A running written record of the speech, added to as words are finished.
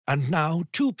And now,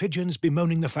 two pigeons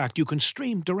bemoaning the fact you can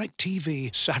stream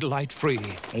DirecTV satellite-free.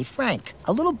 Hey, Frank,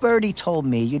 a little birdie told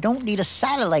me you don't need a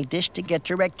satellite dish to get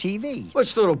DirecTV.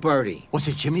 What's little birdie? Was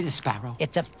it Jimmy the Sparrow?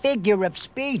 It's a figure of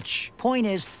speech. Point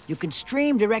is, you can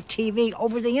stream DirecTV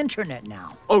over the internet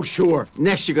now. Oh, sure.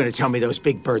 Next you're going to tell me those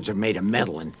big birds are made of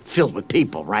metal and filled with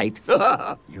people, right?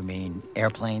 You mean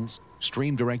airplanes?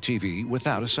 Stream DirecTV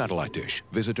without a satellite dish.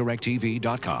 Visit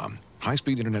DirecTV.com.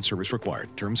 High-speed internet service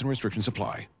required. Terms and restrictions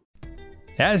apply.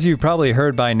 As you've probably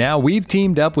heard by now, we've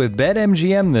teamed up with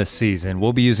BetMGM this season.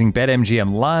 We'll be using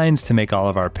BetMGM lines to make all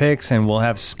of our picks, and we'll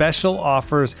have special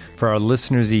offers for our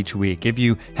listeners each week. If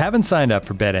you haven't signed up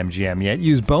for BetMGM yet,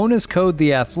 use bonus code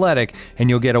The Athletic, and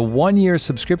you'll get a 1-year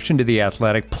subscription to The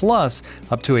Athletic, plus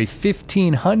up to a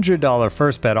 $1,500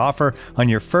 first bet offer on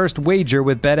your first wager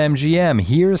with BetMGM.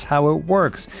 Here's how it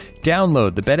works.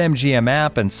 Download the BetMGM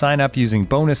app and sign up using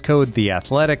bonus code The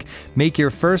Athletic. Make your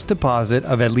first deposit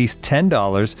of at least $10.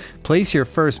 Place your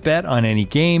first bet on any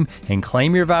game and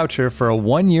claim your voucher for a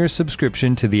 1-year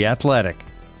subscription to The Athletic.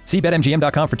 See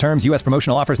BetMGM.com for terms. U.S.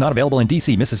 promotional offers not available in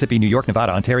D.C., Mississippi, New York,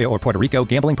 Nevada, Ontario, or Puerto Rico.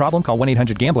 Gambling problem? Call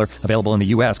 1-800-GAMBLER. Available in the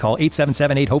U.S. Call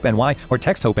 877-8-HOPE-NY or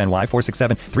text HOPE-NY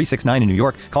 467-369 in New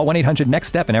York. Call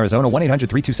 1-800-NEXT-STEP in Arizona.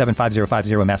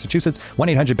 1-800-327-5050 in Massachusetts.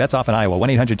 1-800-BETS-OFF in Iowa.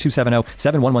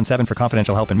 1-800-270-7117 for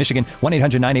confidential help in Michigan.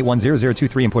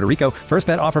 1-800-981-0023 in Puerto Rico. First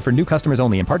bet offer for new customers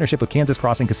only in partnership with Kansas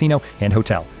Crossing Casino and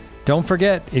Hotel. Don't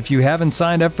forget, if you haven't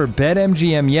signed up for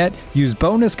BetMGM yet, use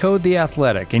bonus code The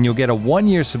Athletic, and you'll get a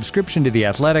 1-year subscription to The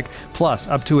Athletic, plus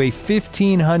up to a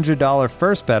 $1,500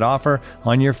 first bet offer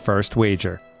on your first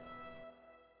wager.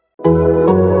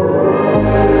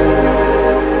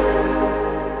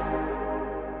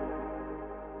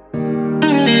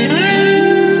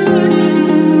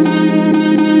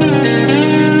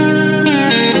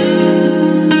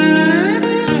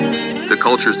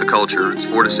 Culture is the culture. It's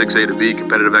 4 to 6 A to B,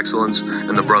 competitive excellence,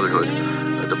 and the brotherhood.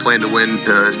 The plan to win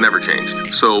has never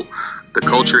changed. So the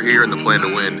culture here and the plan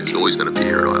to win is always going to be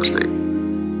here at Ohio State.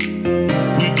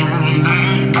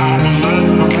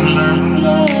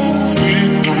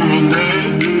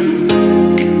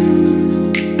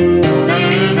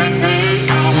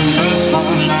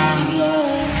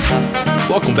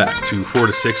 Welcome back to 4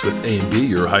 to 6 with A&B,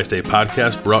 your Ohio State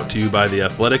podcast brought to you by The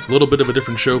Athletic. A little bit of a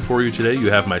different show for you today.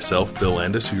 You have myself, Bill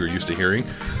Landis, who you're used to hearing.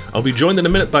 I'll be joined in a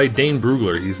minute by Dane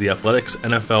Brugler. He's the Athletic's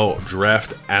NFL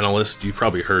draft analyst. You've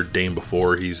probably heard Dane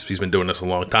before. He's been doing this a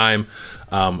long time.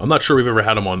 I'm not sure we've ever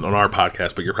had him on our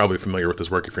podcast, but you're probably familiar with his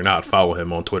work. If you're not, follow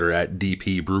him on Twitter at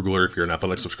DP Brugler. If you're an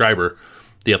Athletic subscriber,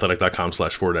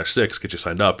 theathletic.com/4-6 get you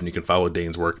signed up, and you can follow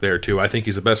Dane's work there too. I think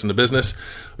he's the best in the business.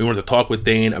 We wanted to talk with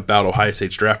Dane about Ohio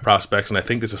State's draft prospects, and I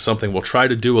think this is something we'll try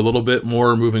to do a little bit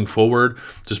more moving forward.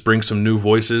 Just bring some new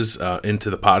voices into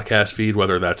the podcast feed,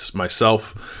 whether that's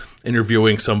myself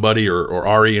interviewing somebody or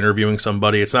Ari interviewing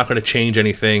somebody. It's not going to change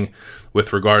anything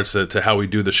with regards to how we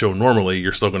do the show normally.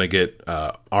 You're still going to get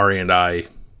Ari and I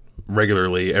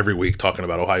regularly every week talking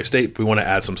about Ohio State. We want to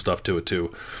add some stuff to it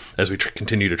too as we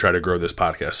continue to try to grow this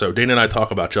podcast. So Dane and I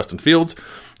talk about Justin Fields,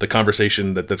 the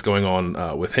conversation that's going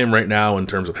on with him right now in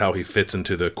terms of how he fits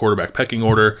into the quarterback pecking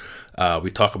order.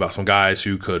 We talk about some guys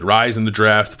who could rise in the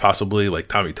draft, possibly like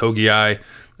Tommy Togiai,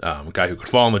 a guy who could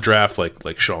fall in the draft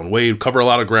like Sean Wade. Cover a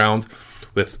lot of ground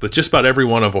with just about every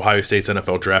one of Ohio State's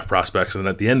NFL draft prospects. And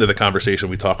at the end of the conversation,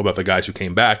 we talk about the guys who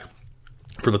came back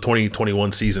for the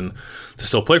 2021 season to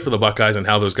still play for the Buckeyes and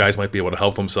how those guys might be able to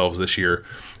help themselves this year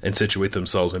and situate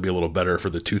themselves maybe a little better for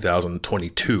the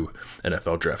 2022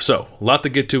 NFL draft. So a lot to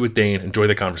get to with Dane. Enjoy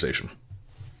the conversation.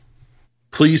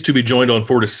 Pleased to be joined on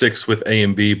 4 to 6 with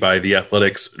A&B by the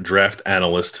Athletics draft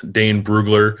analyst, Dane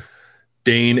Brugler.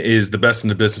 Dane is the best in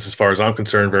the business as far as I'm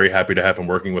concerned. Very happy to have him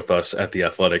working with us at the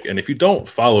Athletic. And if you don't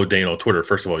follow Dane on Twitter,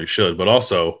 first of all, you should, but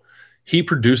also he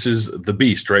produces The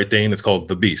Beast, right, Dane? It's called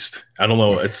The Beast. I don't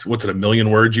know. It's what's it, 1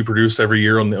 million words you produce every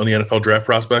year on the NFL draft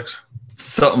prospects?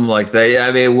 Something like that. Yeah,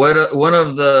 I mean, one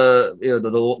of the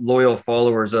the loyal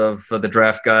followers of the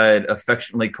Draft Guide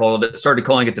affectionately started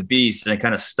calling it The Beast, and it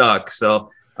kind of stuck.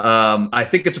 So I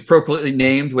think it's appropriately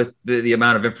named with the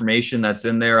amount of information that's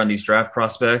in there on these draft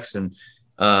prospects. And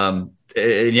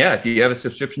yeah, if you have a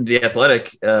subscription to The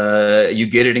Athletic, you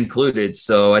get it included.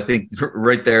 So I think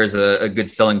right there is a good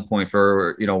selling point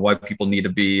for why people need to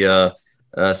be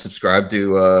subscribed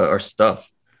to our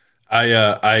stuff.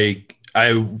 I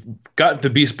got The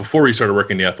Beast before he started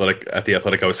working at the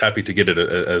Athletic. I was happy to get it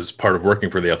as part of working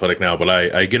for the Athletic now, but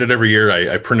I get it every year.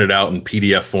 I print it out in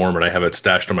PDF form, and I have it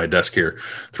stashed on my desk here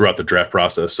throughout the draft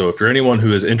process. So if you're anyone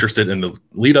who is interested in the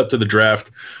lead up to the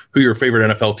draft, who your favorite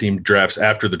NFL team drafts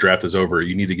after the draft is over,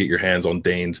 you need to get your hands on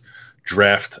Dane's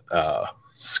draft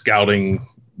scouting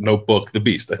notebook, The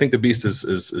Beast. I think The Beast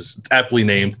is aptly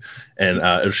named, and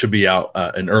it should be out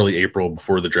in early April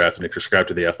before the draft. And if you're subscribed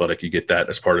to The Athletic, you get that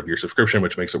as part of your subscription,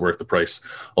 which makes it worth the price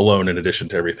alone, in addition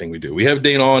to everything we do. We have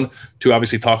Dane on to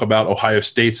obviously talk about Ohio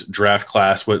State's draft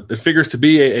class, what it figures to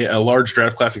be a large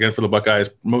draft class again for the Buckeyes,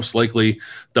 most likely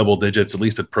double digits, at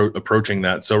least approaching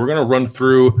that. So we're going to run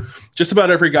through just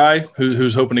about every guy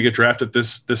who's hoping to get drafted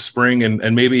this spring,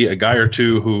 and maybe a guy or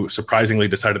two who surprisingly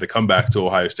decided to come back to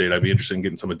Ohio State. I'd be interested in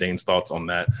getting some of Dane's thoughts on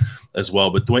that as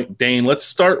well. But Dane, let's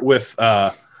start with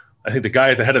I think the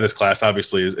guy at the head of this class,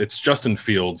 obviously, it's Justin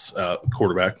Fields,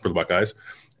 quarterback for the Buckeyes.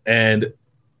 And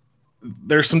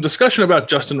there's some discussion about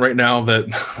Justin right now that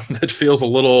that feels a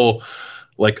little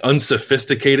like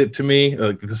unsophisticated to me.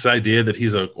 Like this idea that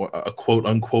he's a quote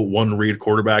unquote one read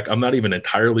quarterback. I'm not even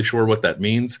entirely sure what that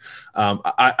means.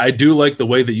 I do like the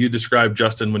way that you described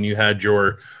Justin when you had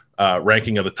your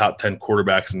ranking of the top 10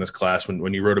 quarterbacks in this class,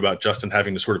 when you wrote about Justin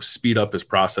having to sort of speed up his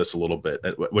process a little bit,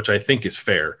 which I think is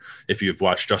fair if you've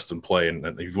watched Justin play,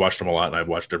 and you've watched him a lot, and I've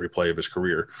watched every play of his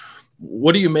career.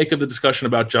 What do you make of the discussion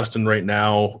about Justin right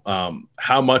now?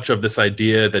 How much of this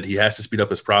idea that he has to speed up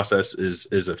his process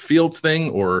is a Fields thing,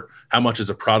 or how much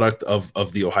is a product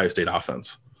of the Ohio State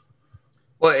offense?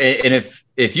 Well, and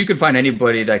if you can find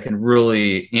anybody that can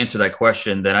really answer that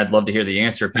question, then I'd love to hear the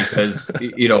answer, because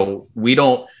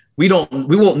we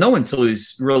won't know until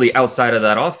he's really outside of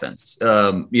that offense.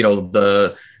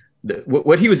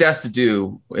 What he was asked to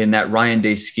do in that Ryan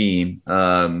Day scheme,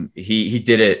 he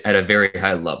did it at a very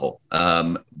high level.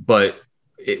 But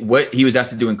what he was asked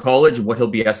to do in college and what he'll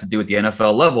be asked to do at the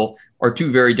NFL level are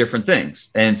two very different things.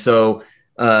 And so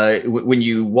when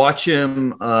you watch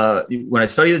him, when I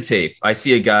study the tape, I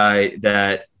see a guy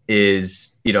that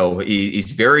is,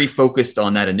 he's very focused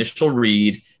on that initial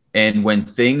read. And when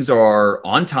things are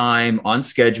on time, on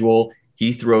schedule,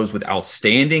 he throws with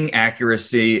outstanding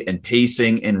accuracy and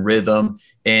pacing and rhythm,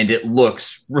 and it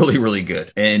looks really, really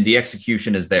good. And the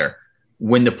execution is there.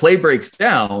 When the play breaks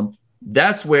down,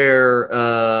 that's where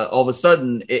all of a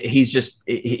sudden he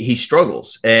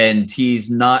struggles, and he's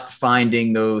not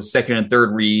finding those second and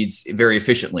third reads very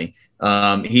efficiently.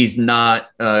 He's not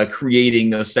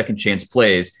creating those second chance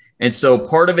plays. And so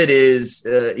part of it is,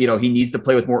 he needs to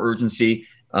play with more urgency.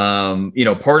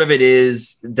 Part of it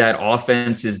is that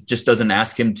offense just doesn't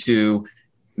ask him to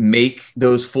make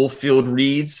those full field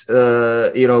reads,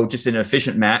 just in an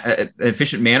efficient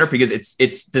manner, because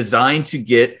it's designed to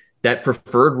get that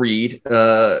preferred read,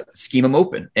 scheme them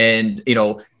open and,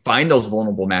 find those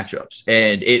vulnerable matchups.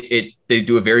 And they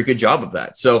do a very good job of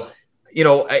that. So,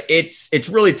 it's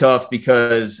really tough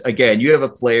because, again, you have a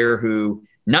player who,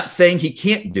 not saying he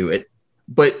can't do it,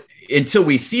 but until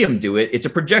we see him do it, it's a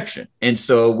projection. And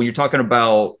so when you're talking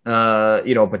about,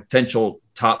 potential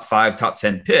top 5, top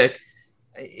 10 pick,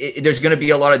 there's going to be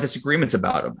a lot of disagreements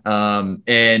about him.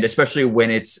 And especially when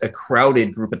it's a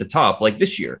crowded group at the top, like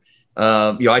this year.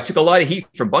 I took a lot of heat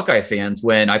from Buckeye fans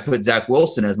when I put Zach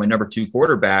Wilson as my number 2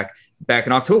 quarterback back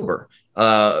in October.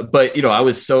 But I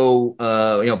was so,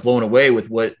 blown away with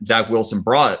what Zach Wilson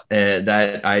brought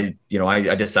that I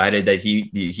decided that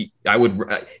he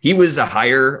was a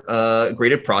higher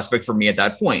graded prospect for me at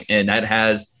that point. And that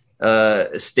has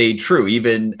stayed true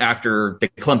even after the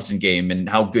Clemson game and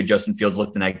how good Justin Fields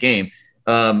looked in that game.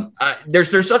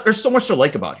 There's so much to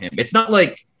like about him. It's not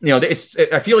like,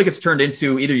 I feel like it's turned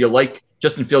into either you like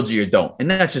Justin Fields or you don't.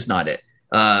 And that's just not it.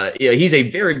 He's a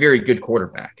very, very good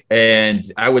quarterback, and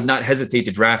I would not hesitate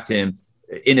to draft him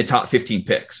in the top 15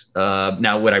 picks.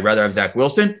 Now, would I rather have Zach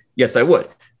Wilson? Yes, I would.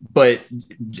 But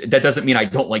that doesn't mean I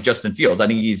don't like Justin Fields. I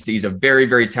think he's a very,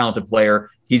 very talented player.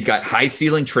 He's got high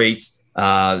ceiling traits,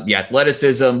 the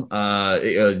athleticism,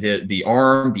 the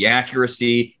arm, the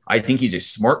accuracy. I think he's a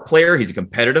smart player. He's a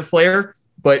competitive player.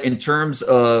 But in terms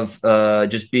of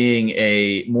just being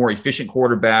a more efficient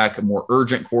quarterback, a more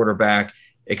urgent quarterback,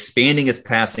 expanding his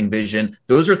passing vision,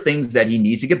 those are things that he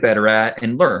needs to get better at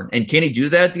and learn. And can he do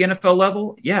that at the NFL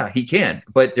level? Yeah, he can.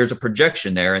 But there's a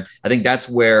projection there. And I think that's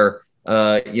where,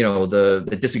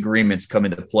 the disagreements come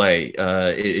into play.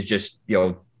 It's just,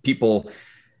 people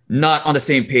not on the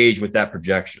same page with that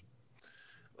projection.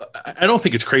 I don't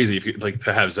think it's crazy if you like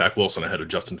to have Zach Wilson ahead of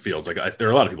Justin Fields. Like there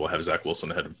are a lot of people who have Zach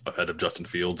Wilson ahead of Justin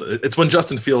Fields. It's when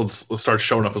Justin Fields starts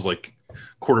showing up as like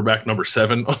quarterback number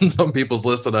 7 on some people's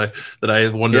list that I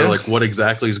wonder like what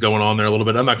exactly is going on there a little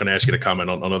bit. I'm not going to ask you to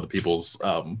comment on other people's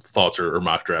thoughts or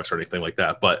mock drafts or anything like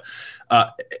that. But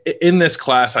in this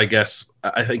class, I guess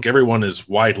I think everyone is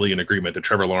widely in agreement that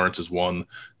Trevor Lawrence is one.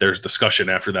 There's discussion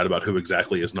after that about who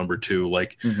exactly is number 2.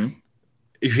 Like. Mm-hmm.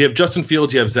 If you have Justin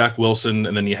Fields, you have Zach Wilson,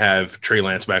 and then you have Trey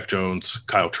Lance, Mac Jones,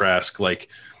 Kyle Trask. Like,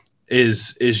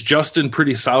 Is Justin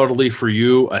pretty solidly for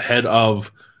you ahead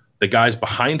of the guys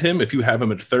behind him if you have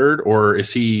him at third, or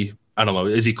is he, I don't know,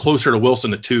 is he closer to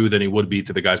Wilson at 2 than he would be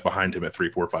to the guys behind him at 3,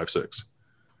 4, 5, 6?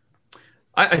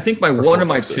 I think my one and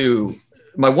my two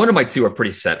are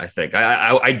pretty set. I think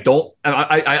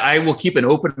I will keep an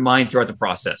open mind throughout the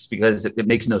process because it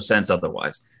makes no sense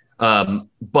otherwise.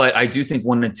 But I do think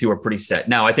 1 and 2 are pretty set.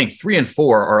 Now I think 3 and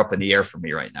 4 are up in the air for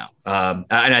me right now.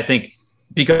 And I think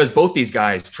because both these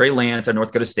guys, Trey Lance at North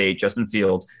Dakota State, Justin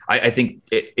Fields, I think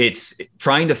it's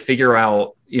trying to figure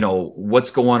out,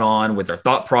 what's going on with their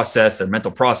thought process, their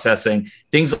mental processing,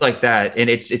 things like that. And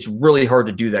it's really hard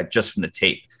to do that just from the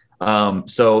tape.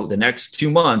 So the next 2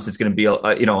 months, it's going to be,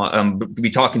 I'm going to be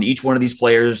talking to each one of these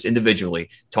players individually,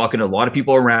 talking to a lot of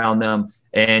people around them,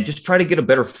 and just try to get a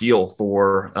better feel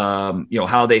for,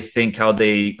 how they think, how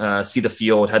they see the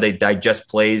field, how they digest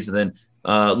plays, and then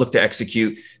look to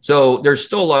execute. So there's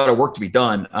still a lot of work to be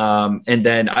done. And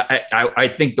then I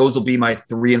think those will be my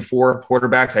 3 and 4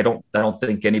 quarterbacks. I don't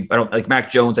think like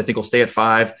Mac Jones, I think will stay at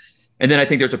 5. And then I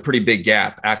think there's a pretty big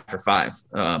gap after 5.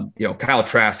 Kyle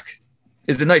Trask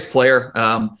is a nice player.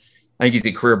 I think he's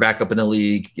a career backup in the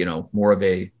league, more of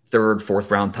a 3rd, 4th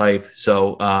round type.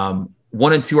 So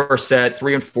 1 and 2 are set,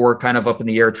 3 and 4 kind of up in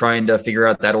the air, trying to figure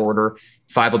out that order.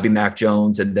 5 will be Mac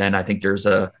Jones. And then I think there's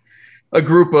a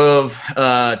group of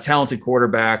talented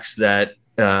quarterbacks that,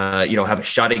 have a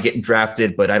shot at getting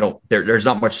drafted, but there's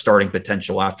not much starting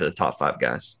potential after the top 5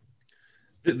 guys.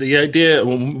 The idea,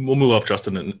 we'll move off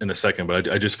Justin in a second,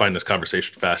 but I just find this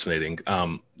conversation fascinating.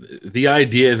 The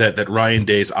idea that Ryan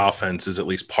Day's offense is at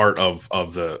least part of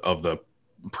the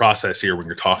process here when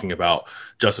you're talking about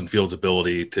Justin Fields'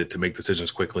 ability to make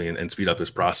decisions quickly and speed up his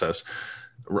process.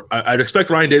 I'd expect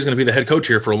Ryan Day is going to be the head coach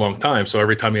here for a long time. So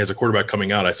every time he has a quarterback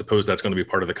coming out, I suppose that's going to be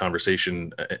part of the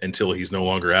conversation until he's no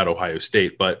longer at Ohio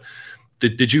State. But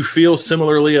did you feel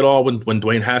similarly at all when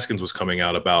Dwayne Haskins was coming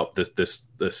out about this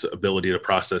ability to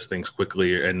process things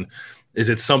quickly? And is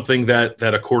it something that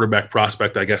a quarterback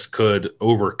prospect, I guess, could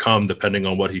overcome depending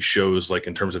on what he shows, like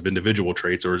in terms of individual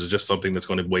traits, or is it just something that's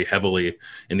going to weigh heavily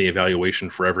in the evaluation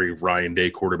for every Ryan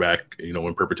Day quarterback,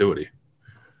 in perpetuity?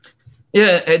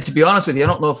 Yeah, to be honest with you, I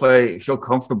don't know if I feel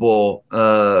comfortable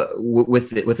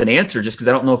with an answer, just because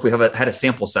I don't know if we have had a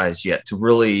sample size yet to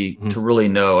really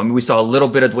know. I mean, we saw a little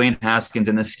bit of Dwayne Haskins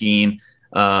in the scheme,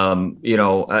 but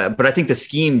I think the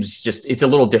scheme's it's a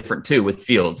little different too with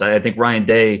Fields. I think Ryan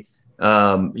Day,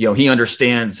 he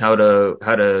understands how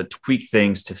to tweak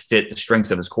things to fit the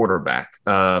strengths of his quarterback.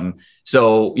 I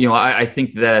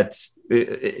think that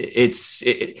it's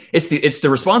the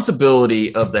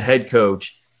responsibility of the head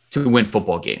coach to win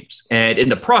football games. And in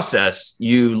the process,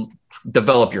 you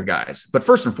develop your guys. But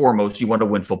first and foremost, you want to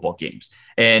win football games.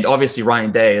 And obviously,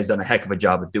 Ryan Day has done a heck of a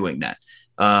job of doing that.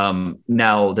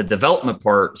 Now, the development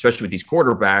part, especially with these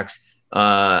quarterbacks,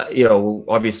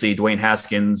 obviously Dwayne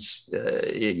Haskins,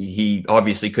 he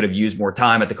obviously could have used more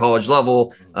time at the college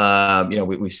level.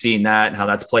 We've seen that and how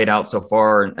that's played out so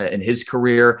far in his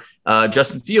career.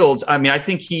 Justin Fields, I mean, I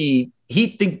think he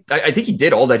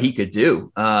did all that he could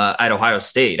do at Ohio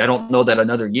State. I don't know that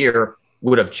another year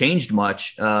would have changed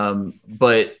much,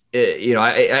 but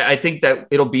I think that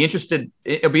it'll be interested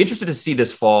to see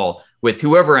this fall with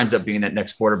whoever ends up being that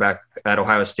next quarterback at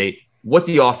Ohio State, what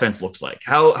the offense looks like.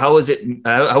 How is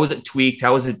it tweaked?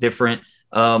 How is it different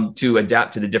to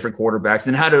adapt to the different quarterbacks,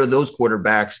 and how do those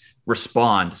quarterbacks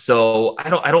respond? So I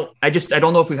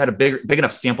don't know if we've had a big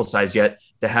enough sample size yet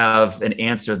to have an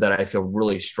answer that I feel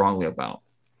really strongly about.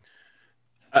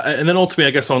 And then ultimately,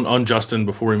 I guess on Justin,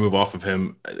 before we move off of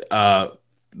him,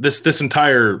 this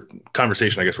entire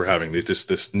conversation, I guess we're having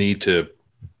this need to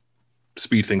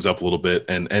speed things up a little bit,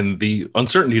 and the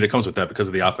uncertainty that comes with that because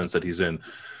of the offense that he's in.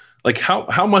 Like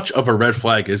how much of a red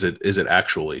flag is it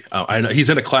actually? I know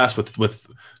he's in a class with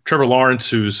Trevor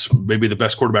Lawrence, who's maybe the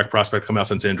best quarterback prospect come out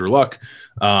since Andrew Luck,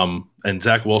 and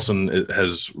Zach Wilson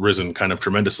has risen kind of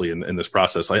tremendously in this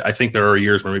process. I think there are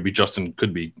years where maybe Justin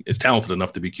is talented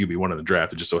enough to be QB1 in the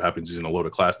draft. It just so happens he's in a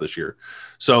loaded class this year.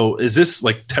 So is this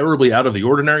like terribly out of the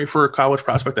ordinary for a college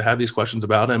prospect to have these questions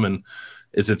about him? And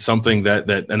is it something that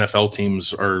NFL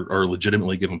teams are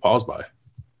legitimately given pause by?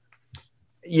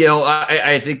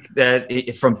 I think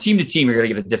that from team to team, you're going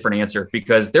to get a different answer,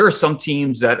 because there are some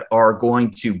teams that are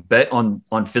going to bet on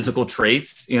physical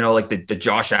traits, like the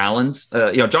Josh Allens.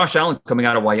 Josh Allen coming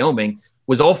out of Wyoming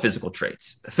was all physical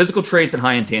traits and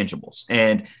high intangibles,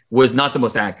 and was not the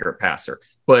most accurate passer.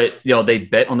 But, they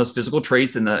bet on those physical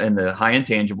traits and the high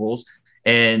intangibles.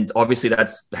 And obviously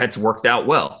that's worked out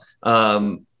well.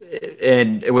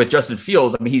 And with Justin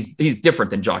Fields, I mean, he's different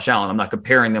than Josh Allen. I'm not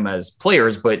comparing them as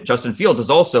players, but Justin Fields is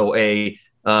also a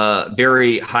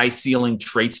very high ceiling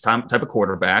traits type of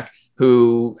quarterback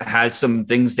who has some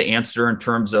things to answer in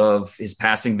terms of his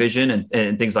passing vision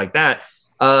and things like that.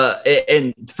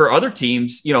 And for other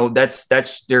teams,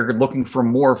 that's they're looking for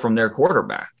more from their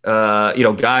quarterback.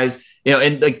 Guys,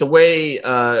 and like the way,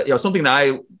 something that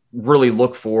I really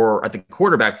look for at the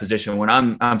quarterback position when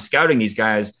I'm scouting these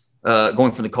guys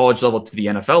going from the college level to the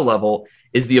NFL level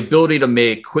is the ability to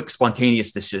make quick,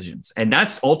 spontaneous decisions. And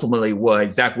that's ultimately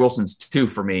what Zach Wilson's to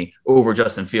for me over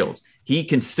Justin Fields. He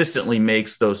consistently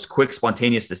makes those quick,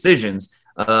 spontaneous decisions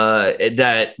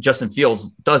that Justin Fields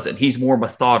doesn't. He's more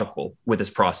methodical with his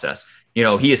process.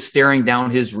 He is staring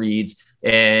down his reads,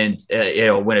 and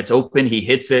when it's open, he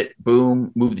hits it,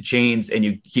 boom, move the chains, and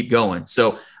you keep going.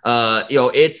 So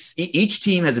it's each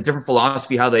team has a different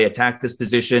philosophy how they attack this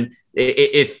position.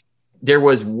 If there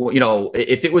was,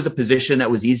 if it was a position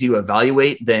that was easy to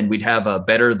evaluate, then we'd have a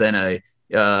better than a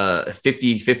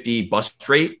 50-50 bust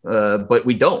rate, but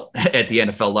we don't at the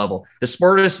NFL level. The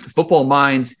smartest football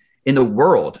minds in the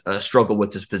world struggle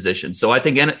with this position. So I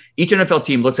think each NFL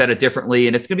team looks at it differently,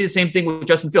 and it's going to be the same thing with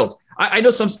Justin Fields. I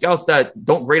know some scouts that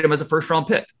don't grade him as a first-round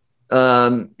pick.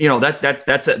 That's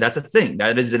a thing.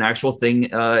 That is an actual thing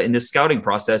in this scouting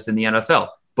process in the NFL.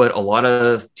 But a lot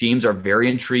of teams are very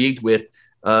intrigued with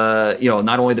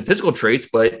not only the physical traits,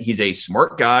 but he's a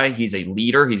smart guy. He's a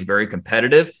leader. He's very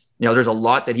competitive. There's a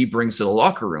lot that he brings to the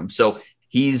locker room. So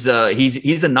he's a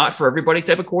not for everybody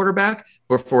type of quarterback,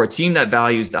 but for a team that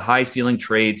values the high ceiling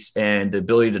traits and the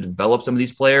ability to develop some of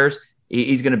these players,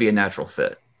 he's going to be a natural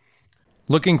fit.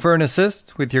 Looking for an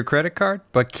assist with your credit card,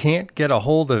 but can't get a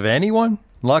hold of anyone?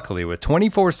 Luckily, with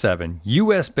 24/7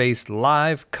 U.S.-based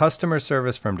live customer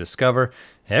service from Discover,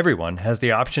 everyone has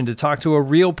the option to talk to a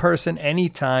real person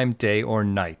anytime, day or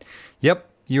night. Yep,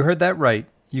 you heard that right.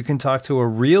 You can talk to a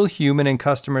real human in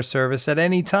customer service at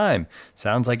any time.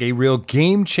 Sounds like a real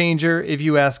game changer if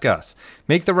you ask us.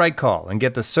 Make the right call and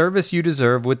get the service you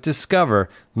deserve with Discover.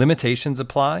 Limitations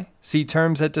apply. See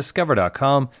terms at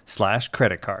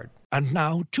discover.com/creditcard. And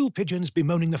now, two pigeons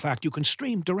bemoaning the fact you can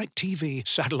stream DirecTV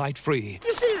satellite-free.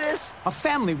 You see this? A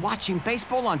family watching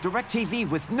baseball on DirecTV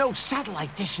with no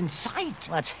satellite dish in sight.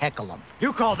 Let's heckle them.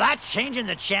 You call that changing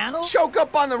the channel? Choke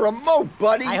up on the remote,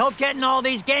 buddy. I hope getting all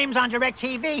these games on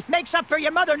DirecTV makes up for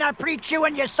your mother not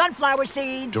pre-chewing your sunflower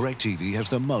seeds. DirecTV has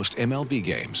the most MLB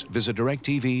games. Visit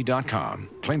DirecTV.com.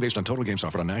 Claim based on total games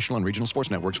offered on national and regional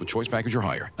sports networks with choice package or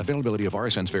higher. Availability of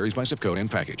RSNs varies by zip code and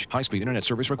package. High-speed internet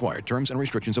service required. Terms and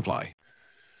restrictions apply.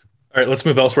 All right, let's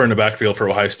move elsewhere in the backfield for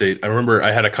Ohio State. I remember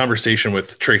I had a conversation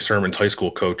with Trey Sermon's high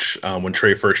school coach when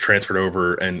Trey first transferred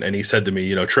over, and he said to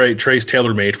me, Trey's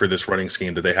tailor-made for this running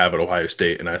scheme that they have at Ohio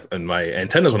State, and my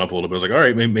antennas went up a little bit. I was like, all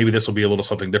right, maybe this will be a little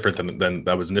something different than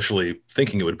I was initially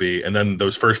thinking it would be. And then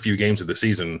those first few games of the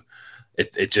season,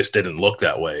 it just didn't look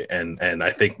that way. And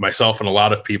I think myself and a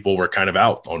lot of people were kind of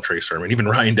out on Trey Sermon. Even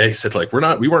Ryan Day said, like,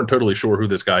 we weren't totally sure who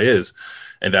this guy is.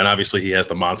 And then obviously he has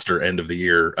the monster end of the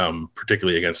year,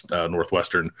 particularly against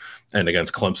Northwestern and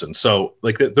against Clemson. So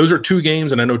like those are two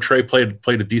games. And I know Trey played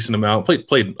a decent amount,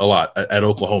 played a lot at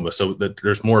Oklahoma. So that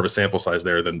there's more of a sample size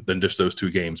there than just those two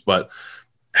games. But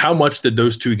how much did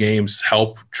those two games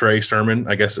help Trey Sermon,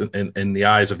 I guess, in the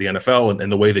eyes of the NFL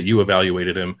and the way that you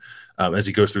evaluated him as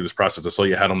he goes through this process? I saw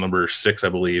you had him number 6, I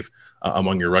believe,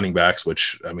 among your running backs,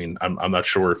 which, I mean, I'm not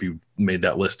sure if you made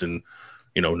that list in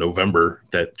November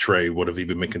that Trey would have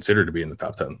even been considered to be in the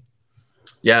top 10.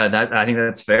 Yeah, I think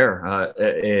that's fair.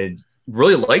 It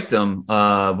really liked him.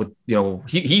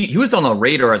 He was on the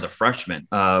radar as a freshman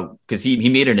because he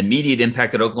made an immediate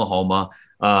impact at Oklahoma.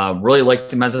 Really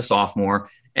liked him as a sophomore,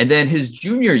 and then his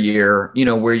junior year,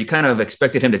 where you kind of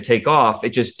expected him to take off,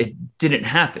 it didn't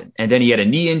happen. And then he had a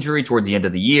knee injury towards the end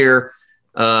of the year.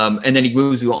 And then he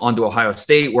moves on to Ohio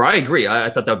State, where I agree. I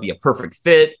thought that would be a perfect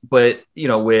fit, but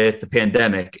with the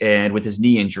pandemic and with his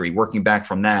knee injury, working back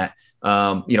from that,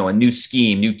 a new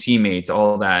scheme, new teammates,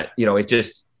 all that,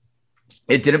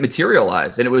 it didn't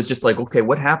materialize. And it was just like, okay,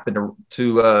 what happened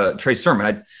to Trey Sermon?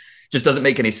 It just doesn't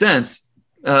make any sense.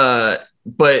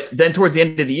 But then towards the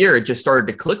end of the year, it just started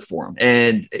to click for him.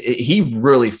 And he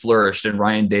really flourished in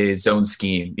Ryan Day's zone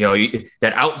scheme.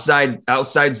 That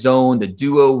outside zone, the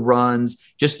duo runs,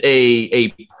 just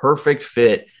a perfect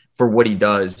fit for what he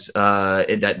does.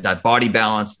 That body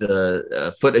balance,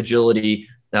 the foot agility.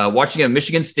 Watching at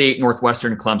Michigan State,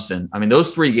 Northwestern, Clemson. I mean,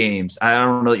 those 3 games, I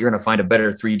don't know that you're going to find a better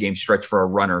 3-game stretch for a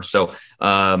runner. So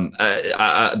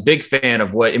a big fan of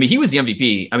he was the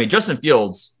MVP. I mean, Justin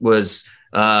Fields was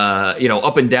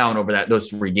up and down over those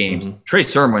 3 games. Trey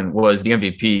Sermon was the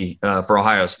MVP for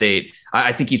Ohio State.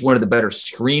 I think he's one of the better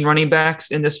screen running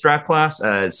backs in this draft class.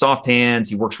 Soft hands.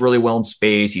 He works really well in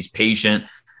space. He's patient.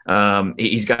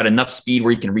 He's got enough speed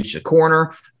where he can reach the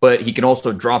corner, but he can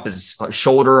also drop his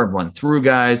shoulder and run through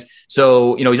guys.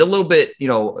 So, he's a little bit,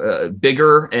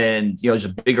 bigger, and, he's a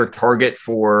bigger target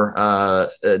for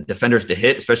defenders to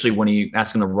hit, especially when you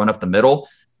ask him to run up the middle.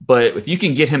 But if you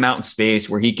can get him out in space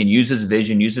where he can use his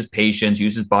vision, use his patience,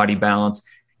 use his body balance,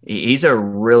 he's a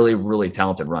really, really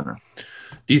talented runner.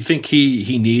 Do you think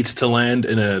he needs to land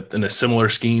in a similar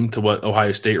scheme to what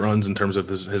Ohio State runs in terms of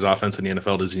his offense in the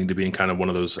NFL? Does he need to be in kind of one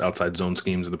of those outside zone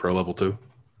schemes in the pro level too?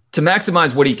 To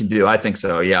maximize what he can do, I think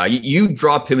so. Yeah, you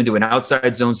drop him into an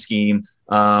outside zone scheme.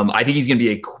 I think he's going to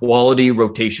be a quality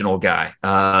rotational guy,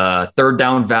 third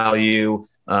down value.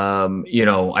 I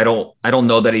don't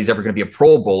know that he's ever going to be a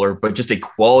Pro Bowler, but just a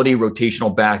quality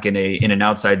rotational back in an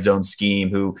outside zone scheme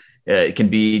who can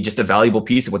be just a valuable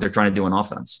piece of what they're trying to do on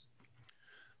offense.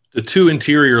 The 2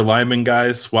 interior lineman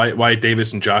guys, Wyatt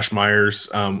Davis and Josh Myers.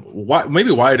 Maybe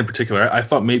Wyatt in particular. I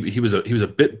thought maybe he was a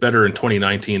bit better in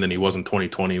 2019 than he was in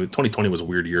 2020. 2020 was a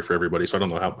weird year for everybody, so I don't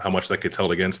know how much that gets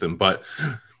held against him. But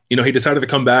he decided to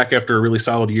come back after a really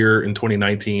solid year in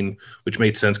 2019, which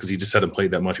made sense because he just hadn't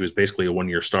played that much. He was basically a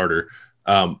 1-year starter.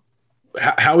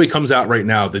 How he comes out right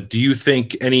now, do you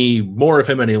think any more of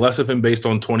him, any less of him based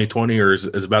on 2020, or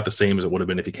is about the same as it would have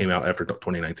been if he came out after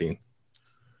 2019?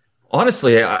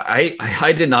 Honestly,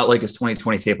 I did not like his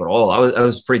 2020 tape at all. I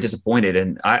was pretty disappointed,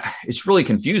 and it's really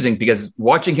confusing because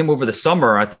watching him over the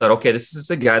summer, I thought, okay, this is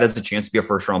a guy that's a chance to be a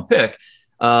first-round pick,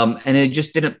 and it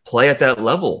just didn't play at that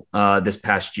level this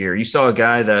past year. You saw a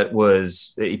guy that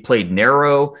he played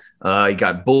narrow, he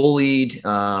got bullied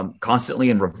constantly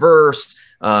in reverse.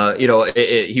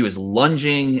 He was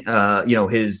lunging.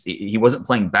 He wasn't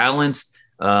playing balanced.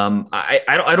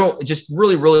 I don't just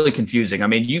really, really confusing. I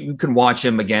mean, you can watch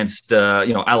him against,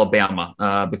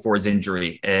 Alabama before his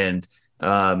injury. And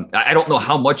I don't know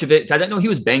how much of it, I didn't know he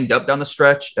was banged up down the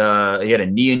stretch. He had a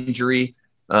knee injury.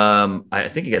 I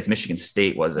think against Michigan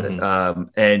State, was it?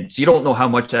 And so you don't know how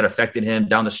much that affected him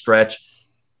down the stretch.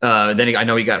 Then I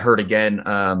know he got hurt again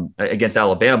against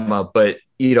Alabama, but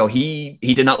he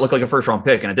did not look like a first round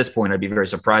pick. And at this point, I'd be very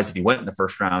surprised if he went in the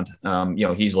first round.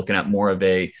 He's looking at more of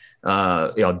a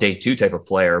day 2 type of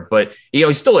player, but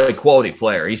he's still a quality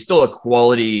player. He's still a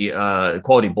quality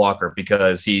blocker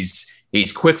because he's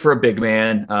quick for a big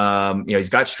man. He's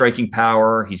got striking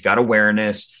power. He's got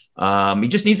awareness. He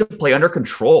just needs to play under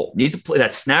control. Needs to play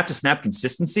that snap to snap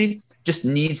consistency. Just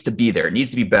needs to be there.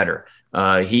 Needs to be better.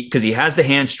 Because he has the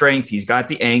hand strength. He's got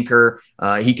the anchor.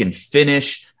 He can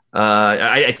finish.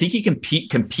 I think he can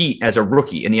compete as a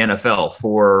rookie in the NFL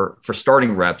for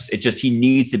starting reps. It's just he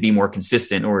needs to be more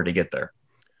consistent in order to get there.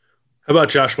 How about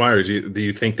Josh Myers? Do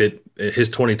you think that his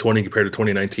 2020 compared to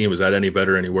 2019, was that any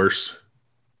better, any worse?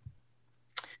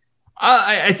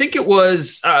 I think it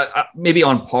was maybe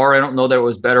on par. I don't know that it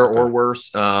was better or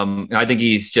worse. I think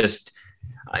he's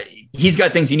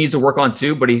got things he needs to work on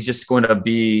too, but he's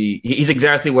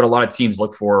exactly what a lot of teams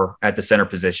look for at the center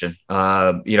position.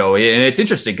 And it's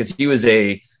interesting because he was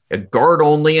a guard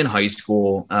only in high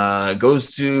school,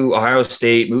 goes to Ohio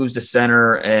State, moves to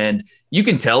center, and you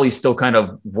can tell he's still kind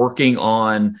of working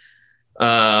on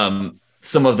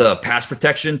some of the pass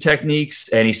protection techniques,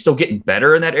 and he's still getting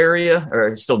better in that area, or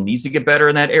he still needs to get better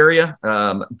in that area.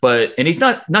 But he's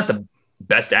not the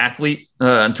best athlete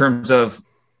in terms of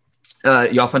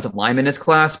the offensive lineman in his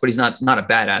class, but he's not a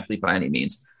bad athlete by any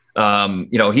means.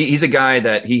 He's a guy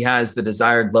that he has the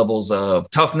desired levels of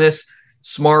toughness,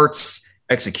 smarts,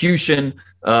 execution.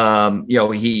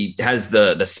 He has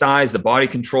the size, the body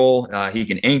control. He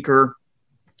can anchor.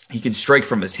 He can strike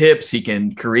from his hips. He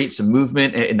can create some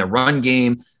movement in the run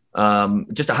game.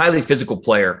 Just a highly physical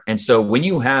player. And so when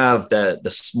you have the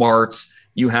smarts,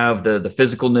 you have the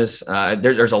physicalness,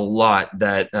 there's a lot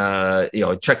that,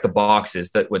 check the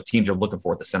boxes that what teams are looking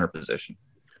for at the center position.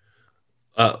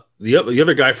 The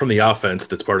other guy from the offense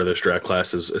that's part of this draft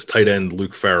class is tight end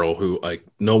Luke Farrell, who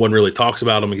no one really talks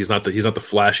about him. He's not the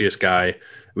flashiest guy.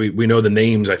 We know the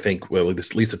names, I think, well,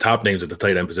 at least the top names at the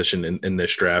tight end position in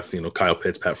this draft. Kyle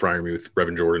Pitts, Pat Freiermuth,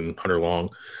 Brevin Jordan, Hunter Long.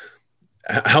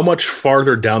 How much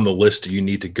farther down the list do you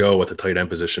need to go at the tight end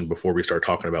position before we start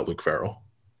talking about Luke Farrell?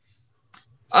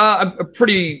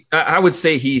 I would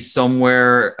say he's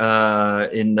somewhere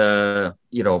in the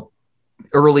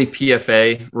early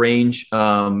PFA range.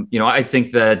 I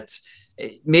think that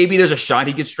maybe there's a shot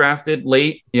he gets drafted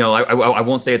late. I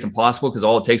won't say it's impossible because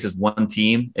all it takes is one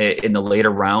team in the later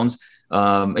rounds.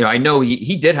 I know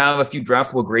he did have a few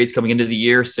draftable grades coming into the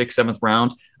year, 6th, 7th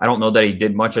round. I don't know that he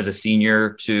did much as a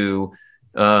senior to,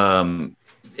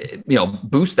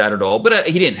 boost that at all, but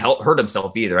he didn't hurt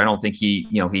himself either. I don't think he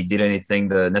did anything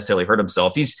to necessarily hurt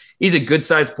himself. He's a good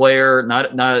sized player, he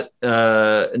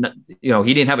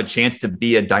didn't have a chance to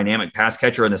be a dynamic pass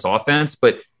catcher in this offense,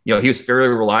 but he was fairly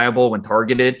reliable when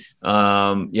targeted.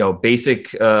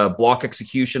 Basic block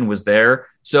execution was there.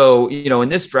 So, in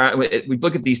this draft, we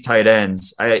look at these tight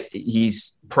ends.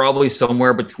 He's probably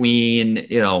somewhere between,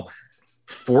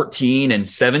 14 and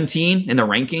 17 in the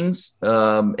rankings.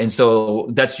 And so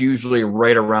that's usually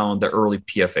right around the early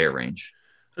PFA range.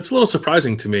 It's a little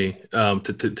surprising to me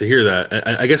to hear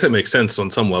that. I guess it makes sense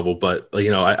on some level, but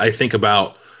I think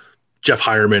about Jeff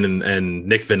Hireman and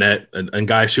Nick Vannett and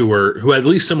guys who had at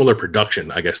least similar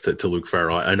production, I guess, to Luke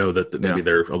Farrell. I know that maybe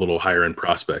they're a little higher end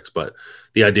prospects, but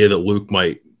the idea that Luke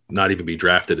might not even be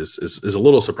drafted is a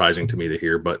little surprising to me to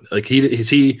hear. But like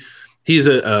he's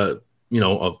a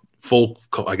full,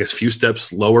 I guess, few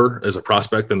steps lower as a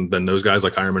prospect than those guys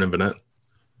like Hireman and Vannett.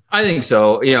 I think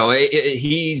so.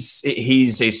 He's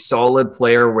a solid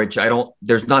player, which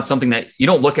there's not something that you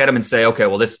don't look at him and say, okay,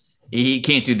 well, he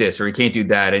can't do this or he can't do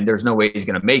that, and there's no way he's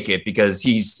going to make it, because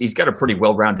he's got a pretty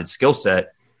well-rounded skill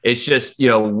set. It's just,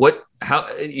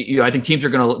 I think teams are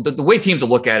going to, the way teams will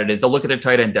look at it is they'll look at their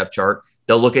tight end depth chart.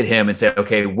 They'll look at him and say,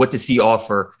 okay, what does he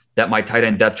offer that my tight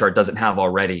end depth chart doesn't have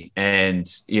already?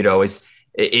 And,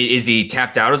 is he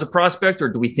tapped out as a prospect, or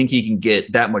do we think he can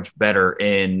get that much better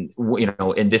in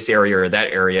this area or that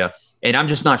area? And I'm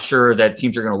just not sure that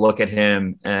teams are going to look at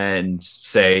him and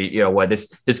say,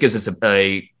 this gives us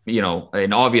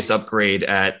an obvious upgrade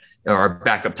at our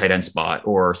backup tight end spot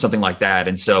or something like that.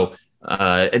 And so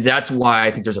that's why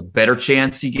I think there's a better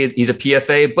chance he's a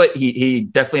PFA, but he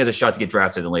definitely has a shot to get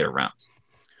drafted in later rounds.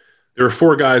 There were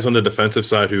 4 guys on the defensive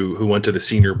side who went to the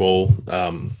Senior Bowl.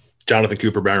 Jonathan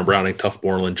Cooper, Baron Browning, Tuff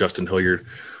Borland, Justin Hilliard.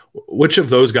 Which of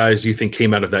those guys do you think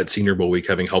came out of that Senior Bowl week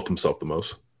having helped himself the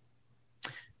most?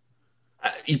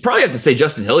 You probably have to say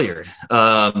Justin Hilliard.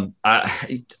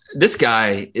 This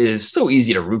guy is so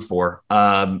easy to root for.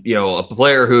 A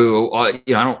player who,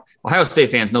 Ohio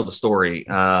State fans know the story.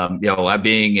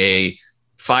 Being a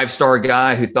 5-star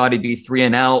guy who thought he'd be 3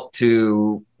 and out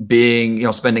to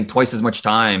being, spending twice as much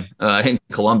time in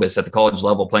Columbus at the college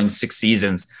level, playing 6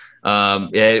 seasons.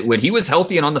 When he was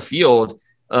healthy and on the field,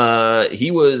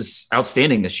 he was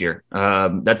outstanding this year.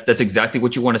 That's exactly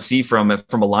what you want to see from a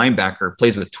linebacker.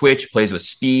 Plays with twitch, plays with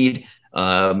speed.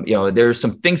 There's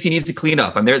some things he needs to clean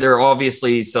up. And there are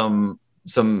obviously some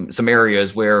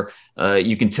areas where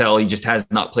you can tell he just has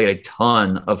not played a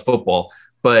ton of football.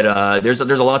 But there's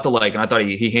a lot to like, and I thought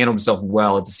he handled himself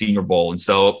well at the Senior Bowl. And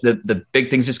so the big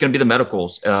thing is just going to be the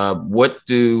medicals. What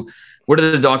do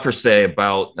the doctors say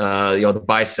about the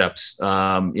biceps,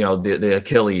 the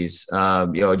Achilles,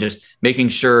 just making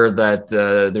sure that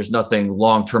there's nothing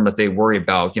long term that they worry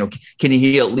about. Can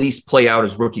he at least play out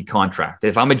his rookie contract?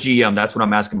 If I'm a GM, that's what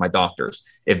I'm asking my doctors.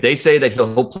 If they say that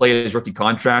he'll play his rookie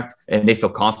contract and they feel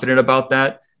confident about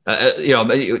that,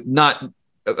 not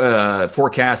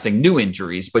forecasting new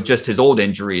injuries, but just his old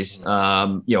injuries. He's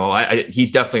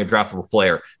definitely a draftable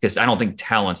player, because I don't think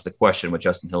talent's the question with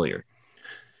Justin Hilliard.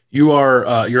 You're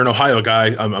an Ohio guy.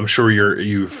 I'm sure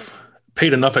you've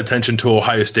paid enough attention to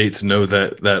Ohio State to know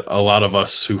that a lot of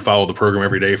us who follow the program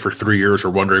every day for 3 years are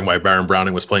wondering why Baron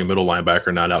Browning was playing middle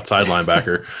linebacker, not outside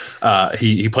linebacker.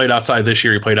 He played outside this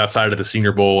year. He played outside of the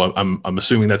Senior Bowl. I'm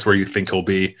assuming that's where you think he'll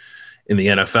be in the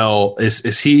NFL.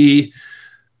 Is he?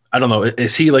 I don't know.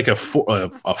 Is he like a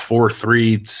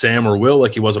 4-3 Sam or Will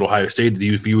like he was at Ohio State? Do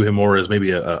you view him more as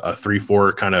maybe a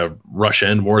 3-4 kind of rush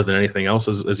end more than anything else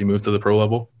as he moved to the pro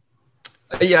level?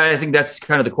 Yeah, I think that's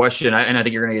kind of the question. And I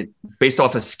think you're going to get, based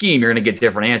off of scheme, you're going to get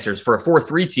different answers. For a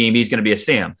 4-3 team, he's going to be a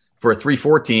Sam. For a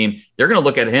 3-4 team, they're going to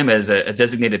look at him as a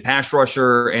designated pass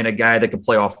rusher and a guy that can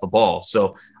play off the ball.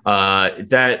 So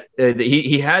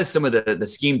he has some of the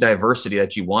scheme diversity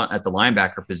that you want at the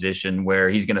linebacker position, where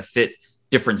he's going to fit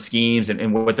different schemes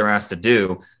and what they're asked to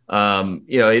do.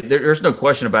 There's no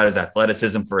question about his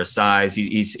athleticism for his size.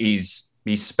 He's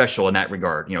special in that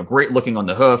regard. Great looking on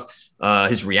the hoof.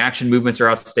 His reaction movements are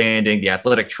outstanding. The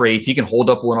athletic traits, he can hold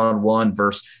up one-on-one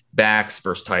versus backs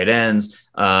versus tight ends.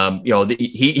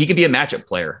 He could be a matchup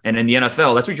player. And in the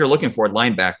NFL, that's what you're looking for at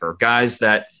linebacker, guys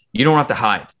that you don't have to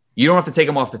hide. You don't have to take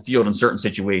them off the field in certain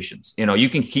situations. You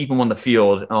can keep them on the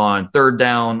field on third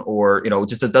down, or,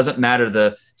 just it doesn't matter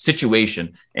the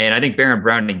situation. And I think Baron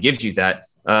Browning gives you that.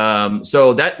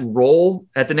 So that role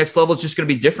at the next level is just going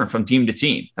to be different from team to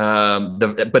team.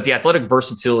 But the athletic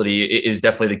versatility is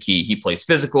definitely the key. He plays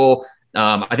physical.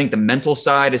 I think the mental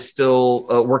side is still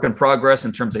a work in progress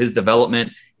in terms of his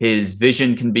development. His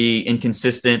vision can be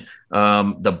inconsistent.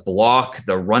 The block,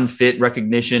 the run fit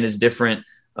recognition is different,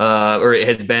 or it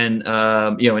has been,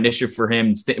 an issue for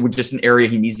him. It's just an area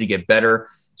he needs to get better.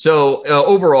 So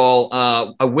overall,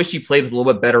 I wish he played with a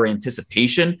little bit better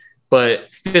anticipation,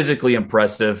 but physically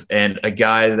impressive, and a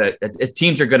guy that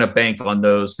teams are going to bank on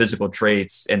those physical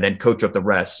traits and then coach up the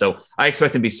rest. So I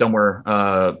expect him to be somewhere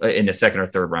in the second or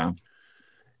third round.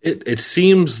 It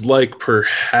seems like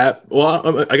perhaps,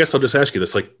 well, I guess I'll just ask you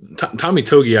this. Like Tommy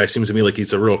Togiai seems to me like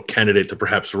he's a real candidate to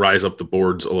perhaps rise up the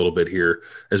boards a little bit here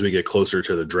as we get closer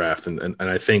to the draft. And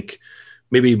I think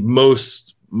maybe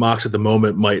most mocks at the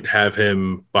moment might have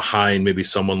him behind maybe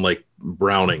someone like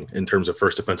Browning in terms of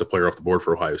first defensive player off the board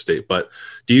for Ohio State. But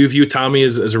do you view Tommy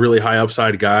as a really high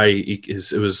upside guy?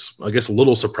 It was, I guess, a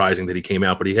little surprising that he came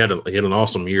out, but he had an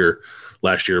awesome year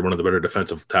last year, one of the better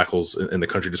defensive tackles in the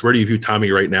country. Just where do you view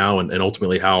Tommy right now, and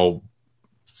ultimately how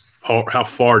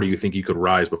far do you think he could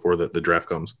rise before the draft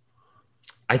comes?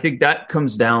 I think that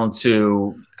comes down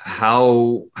to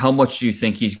how much you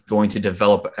think he's going to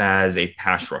develop as a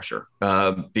pass rusher,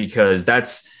 because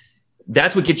that's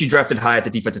what gets you drafted high at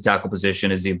the defensive tackle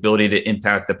position, is the ability to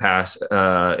impact the pass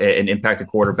and impact the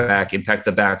quarterback, impact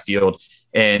the backfield.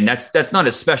 And that's not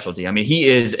his specialty. I mean, he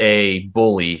is a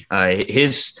bully.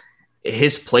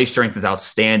 His play strength is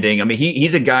outstanding. I mean,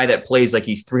 he's a guy that plays like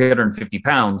he's 350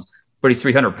 pounds, but he's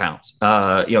 300 pounds.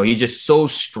 He's just so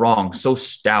strong, so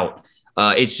stout.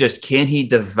 It's just, can he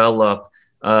develop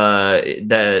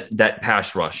that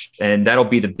pass rush? And that'll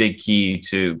be the big key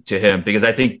to him, because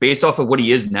I think based off of what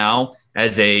he is now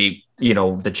as the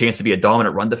chance to be a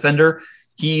dominant run defender,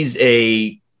 he's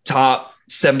a top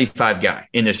 75 guy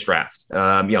in this draft,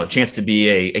 chance to be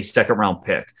a second round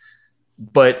pick.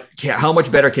 But how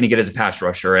much better can he get as a pass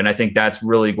rusher? And I think that's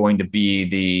really going to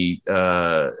be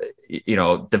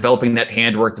developing that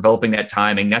handwork, developing that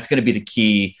timing. That's going to be the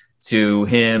key to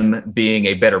him being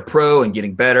a better pro and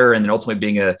getting better, and then ultimately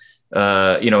being a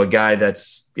guy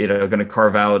that's going to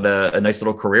carve out a nice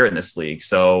little career in this league.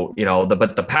 So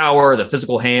but the power, the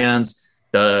physical hands,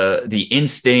 the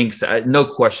instincts, no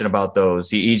question about those.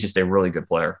 He's just a really good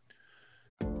player.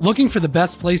 Looking for the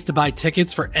best place to buy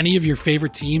tickets for any of your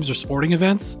favorite teams or sporting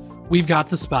events? We've got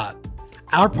the spot.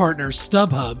 Our partner,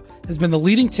 StubHub, has been the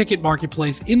leading ticket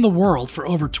marketplace in the world for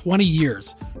over 20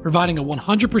 years, providing a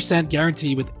 100%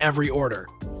 guarantee with every order.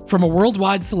 From a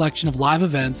worldwide selection of live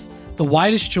events, the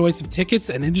widest choice of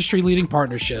tickets, and industry-leading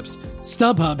partnerships,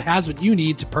 StubHub has what you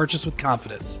need to purchase with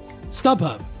confidence.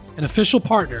 StubHub, an official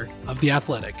partner of The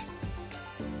Athletic.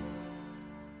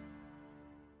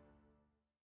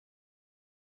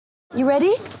 You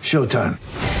ready? Showtime.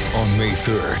 On May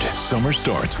 3rd, summer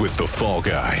starts with The Fall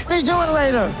Guy. Let's do it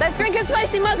later. Let's drink a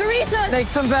spicy margarita. Make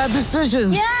some bad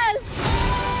decisions. Yes!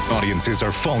 Audiences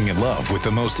are falling in love with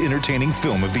the most entertaining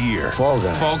film of the year. Fall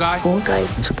Guy. Fall Guy. Fall Guy.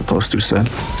 That's what the poster said.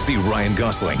 See Ryan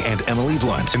Gosling and Emily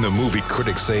Blunt in the movie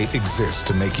critics say exists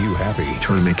to make you happy.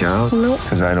 Trying to make it out? Nope.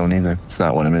 Because I don't either. It's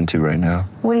not what I'm into right now.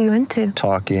 What are you into?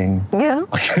 Talking. Yeah.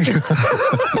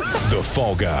 The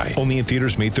Fall Guy. Only in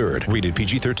theaters May 3rd. Rated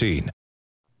PG-13.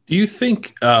 Do you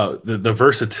think the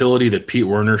versatility that Pete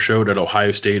Werner showed at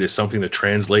Ohio State is something that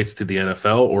translates to the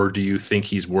NFL, or do you think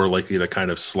he's more likely to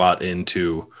kind of slot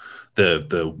into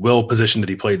the will position that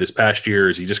he played this past year?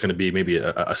 Is he just going to be maybe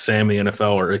a Sam in the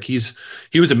NFL, or like he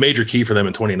was a major key for them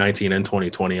in 2019 and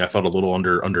 2020? I felt a little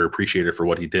underappreciated for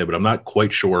what he did, but I'm not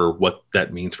quite sure what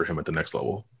that means for him at the next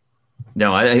level.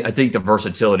 No, I think the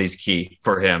versatility is key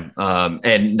for him,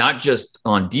 and not just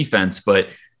on defense, but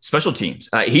special teams.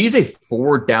 He's a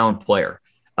 4-down player,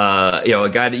 a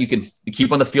guy that you can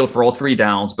keep on the field for all 3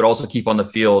 downs, but also keep on the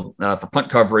field for punt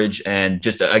coverage, and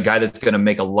just a guy that's going to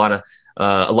make a lot of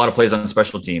plays on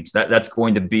special teams. That's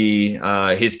going to be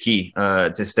his key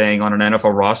to staying on an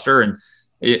NFL roster, and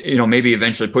maybe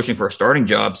eventually pushing for a starting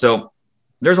job. So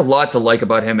there's a lot to like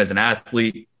about him as an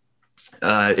athlete.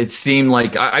 It seemed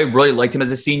like I really liked him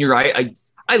as a senior. I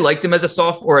liked him as a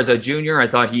sophomore, as a junior. I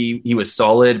thought he was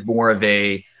solid, more of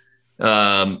a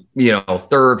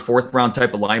third, fourth round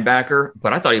type of linebacker,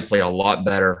 but I thought he played a lot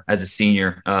better as a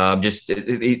senior.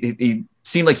 He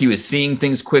seemed like he was seeing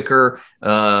things quicker.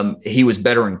 He was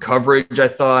better in coverage, I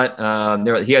thought.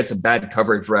 He had some bad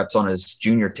coverage reps on his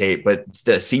junior tape, but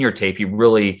the senior tape, he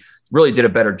really did a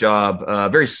better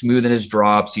job. Very smooth in his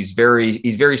drops. He's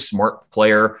very smart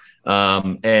player.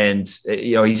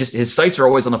 His sights are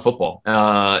always on the football,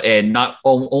 and not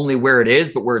only where it is,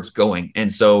 but where it's going.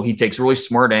 And so he takes really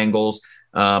smart angles.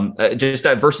 Just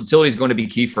that versatility is going to be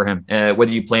key for him,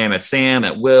 whether you play him at Sam,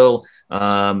 at will.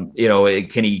 Can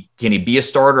he be a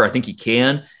starter? I think he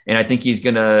can. And I think he's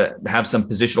going to have some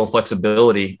positional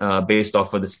flexibility based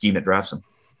off of the scheme that drafts him.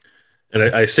 And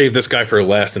I saved this guy for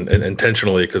last and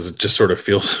intentionally because it just sort of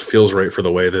feels right for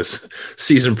the way this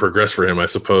season progressed for him, I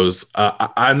suppose.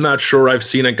 I'm not sure I've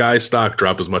seen a guy's stock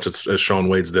drop as much as Shaun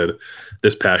Wade's did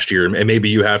this past year. And maybe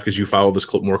you have because you followed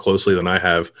this more closely than I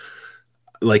have.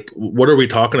 Like, what are we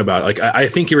talking about? Like, I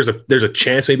think there's a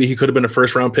chance maybe he could have been a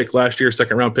first-round pick last year,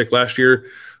 second-round pick last year.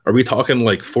 Are we talking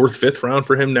like fourth, fifth round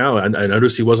for him now? I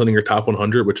noticed he wasn't in your top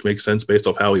 100, which makes sense based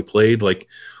off how he played. Like,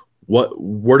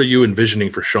 what are you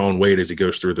envisioning for Shaun Wade as he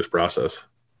goes through this process?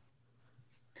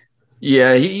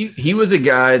 Yeah, he was a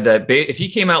guy that if he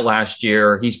came out last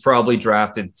year, he's probably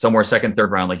drafted somewhere second,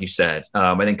 third round, like you said.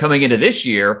 And then coming into this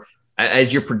year,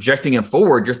 as you're projecting him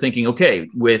forward, you're thinking, okay,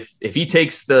 if he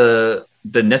takes the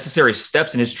necessary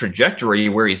steps in his trajectory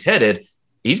where he's headed,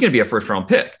 he's going to be a first round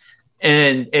pick.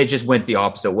 And it just went the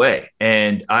opposite way.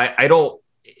 And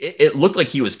it looked like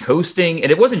he was coasting,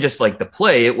 and it wasn't just like the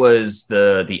play. It was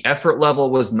the effort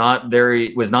level was not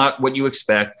what you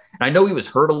expect. And I know he was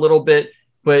hurt a little bit,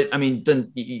 but I mean,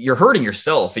 then you're hurting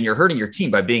yourself and you're hurting your team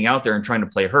by being out there and trying to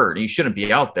play hurt. You shouldn't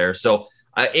be out there. So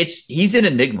he's an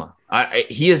enigma.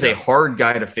 He is a hard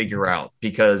guy to figure out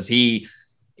because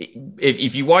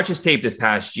if you watch his tape this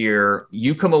past year,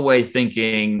 you come away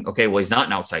thinking, okay, well, he's not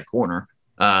an outside corner.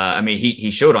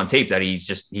 He showed on tape that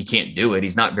he can't do it.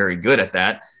 He's not very good at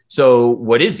that. So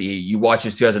what is he? You watch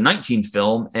his 2019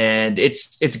 film and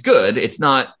it's good. It's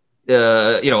not,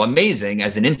 amazing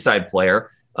as an inside player.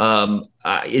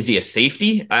 Is he a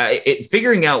safety?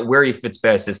 Figuring out where he fits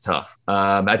best is tough.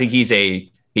 I think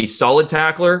he's solid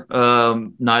tackler,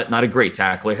 not a great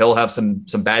tackler. He'll have some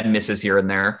bad misses here and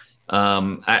there.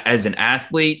 As an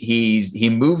athlete, he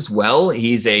moves well.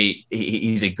 He's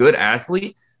a good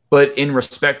athlete. But in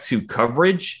respect to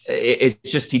coverage, it's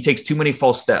just he takes too many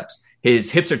false steps. His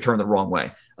hips are turned the wrong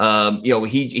way.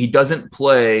 He doesn't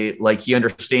play like he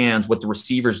understands what the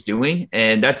receiver's doing.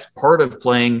 And that's part of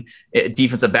playing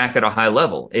defensive back at a high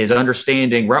level is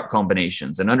understanding route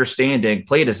combinations and understanding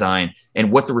play design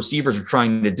and what the receivers are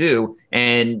trying to do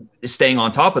and staying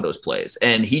on top of those plays.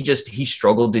 And he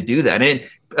struggled to do that. And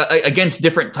against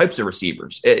different types of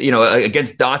receivers,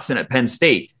 against Dotson at Penn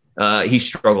State, he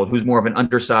struggled, who's more of an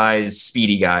undersized,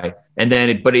 speedy guy.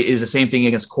 But it is the same thing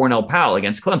against Cornell Powell,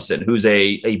 against Clemson, who's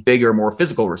a bigger, more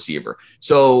physical receiver.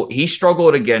 So he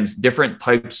struggled against different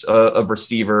types of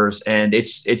receivers. And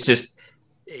it's just,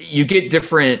 you get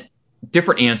different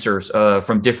answers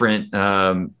from different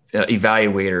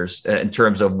evaluators in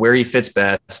terms of where he fits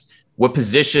best, what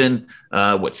position,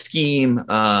 what scheme, what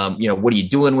are you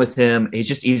doing with him?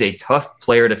 He's a tough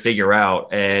player to figure out.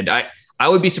 And I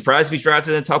would be surprised if he's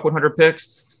drafted in the top 100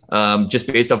 picks, just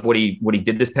based off what he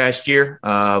did this past year.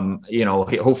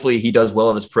 Hopefully he does well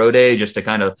at his pro day just to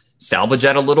kind of salvage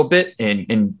that a little bit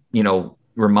and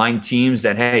remind teams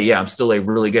that, hey, yeah, I'm still a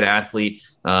really good athlete.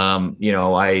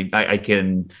 I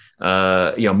can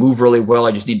move really well.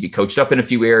 I just need to be coached up in a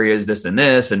few areas, this and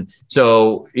this. And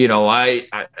so,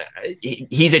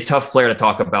 he's a tough player to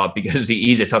talk about because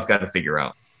he's a tough guy to figure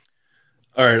out.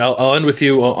 All right, I'll end with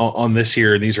you on this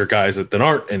year. These are guys that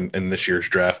aren't in this year's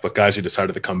draft, but guys who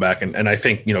decided to come back. And I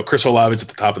think, Chris Olave's at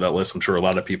the top of that list. I'm sure a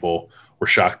lot of people were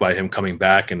shocked by him coming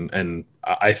back. And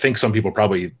I think some people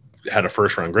probably had a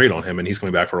first-round grade on him, and he's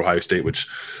coming back for Ohio State, which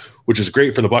is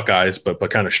great for the Buckeyes, but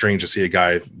kind of strange to see a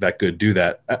guy that good do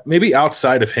that. Maybe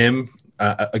outside of him,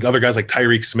 other guys like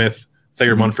Tyreek Smith,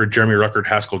 Thayer Munford, Jeremy Ruckert,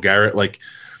 Haskell Garrett, like –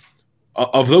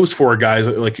 of those four guys,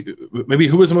 like maybe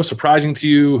who was the most surprising to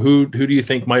you? Who do you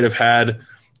think might have had,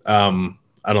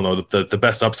 the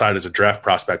best upside as a draft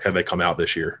prospect had they come out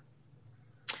this year?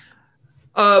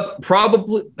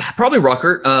 Probably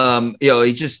Ruckert.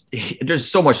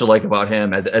 There's so much to like about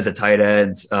him as a tight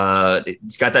end.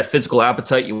 He's got that physical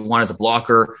appetite you want as a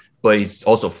blocker, but he's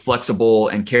also flexible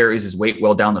and carries his weight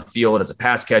well down the field as a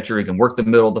pass catcher. He can work the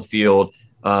middle of the field.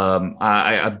 I'm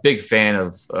a big fan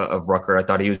of Ruckert. I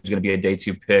thought he was going to be a day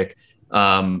 2 pick.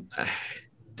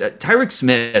 Tyreek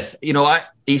Smith,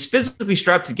 he's physically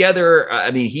strapped together.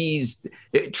 He's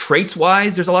traits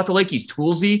wise, there's a lot to like. He's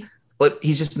toolsy, but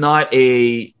he's just not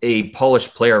a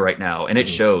polished player right now. And it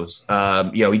shows,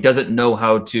 he doesn't know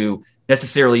how to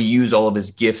necessarily use all of his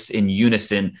gifts in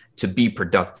unison to be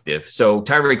productive. So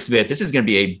Tyreek Smith, this is going to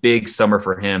be a big summer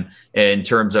for him in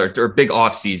terms of, or big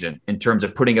off season in terms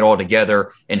of putting it all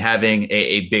together and having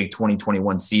a big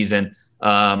 2021 season.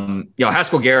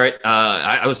 Haskell Garrett,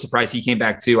 I was surprised he came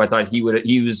back too. I thought he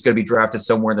was going to be drafted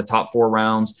somewhere in the top 4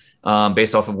 rounds.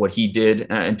 based off of what he did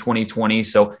in 2020.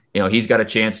 So, he's got a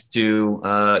chance to,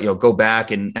 go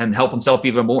back and help himself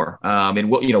even more. And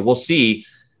we'll see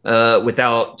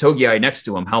without Togiai next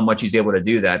to him how much he's able to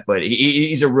do that. But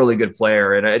he's a really good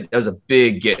player, and it was a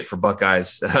big get for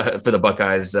Buckeyes for the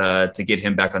Buckeyes to get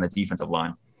him back on the defensive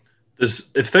line.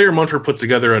 If Thayer Munford puts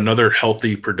together another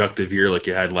healthy, productive year like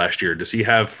you had last year, does he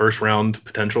have first round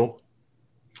potential?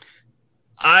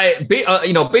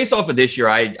 Based off of this year,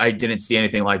 I didn't see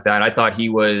anything like that. I thought he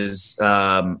was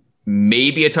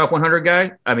maybe a top 100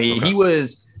 guy. I mean, okay. He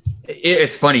was.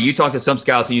 It's funny. You talk to some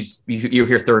scouts, and you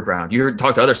hear third round. You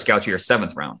talk to other scouts, you hear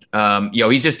seventh round.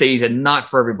 He's a not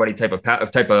for everybody type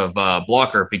of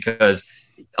blocker, because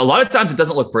a lot of times it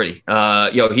doesn't look pretty.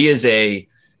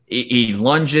 He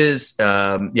lunges.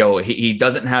 He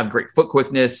doesn't have great foot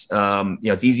quickness.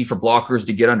 It's easy for blockers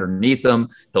to get underneath him.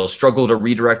 They'll struggle to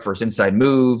redirect for his inside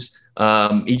moves.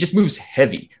 He just moves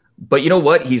heavy. But you know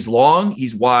what? He's long,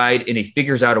 he's wide, and he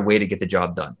figures out a way to get the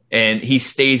job done. And he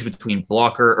stays between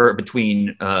defender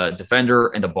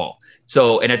and the ball.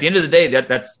 So, and at the end of the day,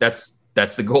 that's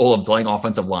the goal of playing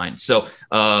offensive line. So,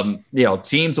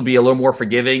 teams will be a little more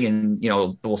forgiving, and,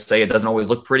 we'll say it doesn't always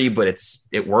look pretty, but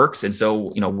it works. And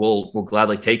so, we'll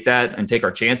gladly take that and take our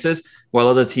chances, while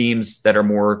other teams that are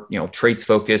more, traits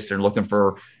focused and looking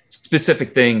for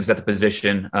specific things at the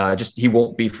position, he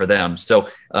won't be for them. So,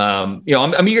 I'm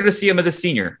eager to see him as a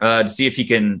senior, to see if he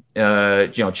can,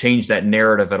 change that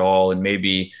narrative at all, and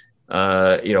maybe,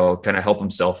 kind of help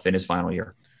himself in his final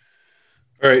year.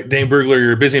 All right, Dane Brugler,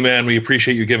 you're a busy man. We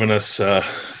appreciate you giving us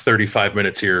 35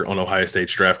 minutes here on Ohio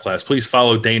State's draft class. Please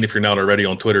follow Dane if you're not already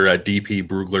on Twitter at DP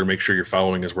Brugler. Make sure you're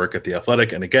following his work at The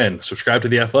Athletic. And again, subscribe to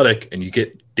The Athletic, and you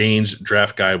get Dane's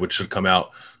draft guide, which should come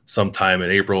out sometime in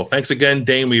April. Thanks again,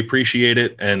 Dane. We appreciate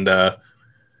it. And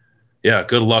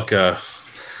good luck the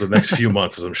next few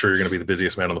months, as I'm sure you're going to be the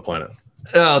busiest man on the planet.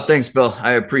 Oh, thanks, Bill.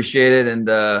 I appreciate it. And,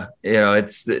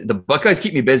 it's the Buckeyes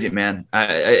keep me busy, man.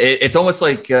 It's almost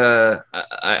like I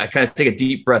kind of take a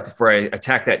deep breath before I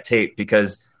attack that tape,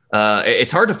 because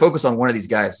it's hard to focus on one of these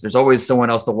guys. There's always someone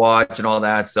else to watch and all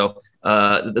that. So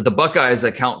the Buckeyes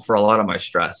account for a lot of my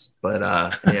stress, but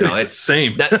it's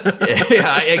same.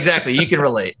 Yeah, exactly. You can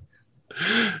relate.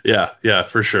 Yeah,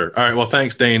 for sure. All right. Well,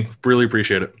 thanks, Dane. Really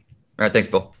appreciate it. All right. Thanks,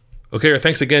 Bill. Okay,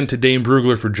 thanks again to Dane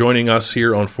Brugler for joining us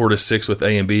here on 4 to 6 with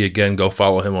A&B. Again, go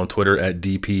follow him on Twitter at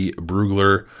DP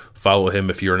Brugler. Follow him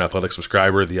if you're an Athletic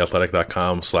subscriber,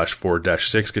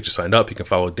 theathletic.com/4-6. Get you signed up. You can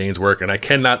follow Dane's work. And I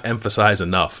cannot emphasize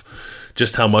enough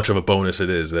just how much of a bonus it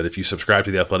is that if you subscribe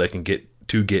to The Athletic and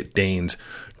get Dane's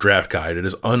draft guide, it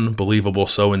is unbelievable,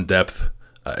 so in-depth.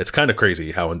 It's kind of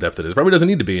crazy how in-depth it is. Probably doesn't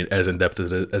need to be as in-depth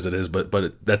as it is, but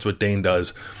that's what Dane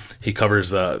does. He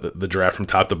covers the draft from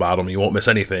top to bottom. You won't miss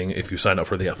anything if you sign up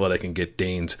for The Athletic and get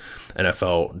Dane's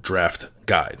NFL draft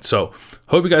guide. So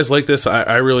hope you guys like this.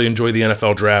 I really enjoy the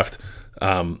NFL draft.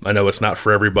 I know it's not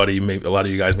for everybody. Maybe a lot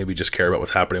of you guys maybe just care about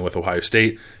what's happening with Ohio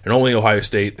State and only Ohio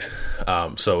State.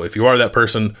 So if you are that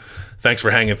person, thanks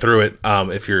for hanging through it.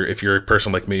 If you're a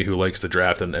person like me who likes the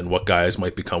draft and what guys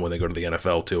might become when they go to the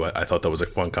NFL too, I thought that was a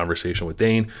fun conversation with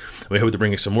Dane. We hope to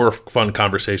bring you some more fun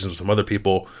conversations with some other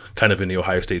people kind of in the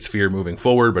Ohio State sphere moving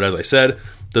forward. But as I said,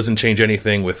 doesn't change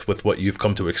anything with what you've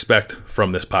come to expect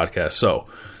from this podcast. So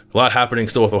a lot happening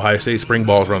still with Ohio State. Spring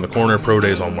ball is around the corner. Pro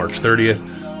Day is on March 30th.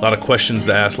 A lot of questions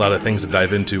to ask, a lot of things to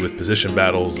dive into with position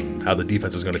battles and how the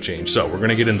defense is going to change. So we're going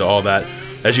to get into all that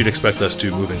as you'd expect us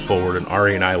to moving forward. And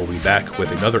Ari and I will be back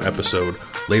with another episode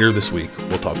later this week.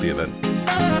 We'll talk to you then.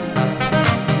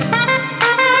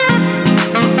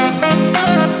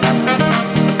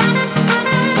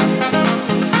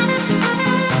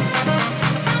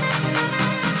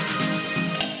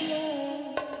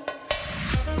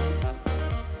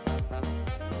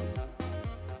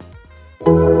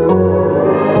 you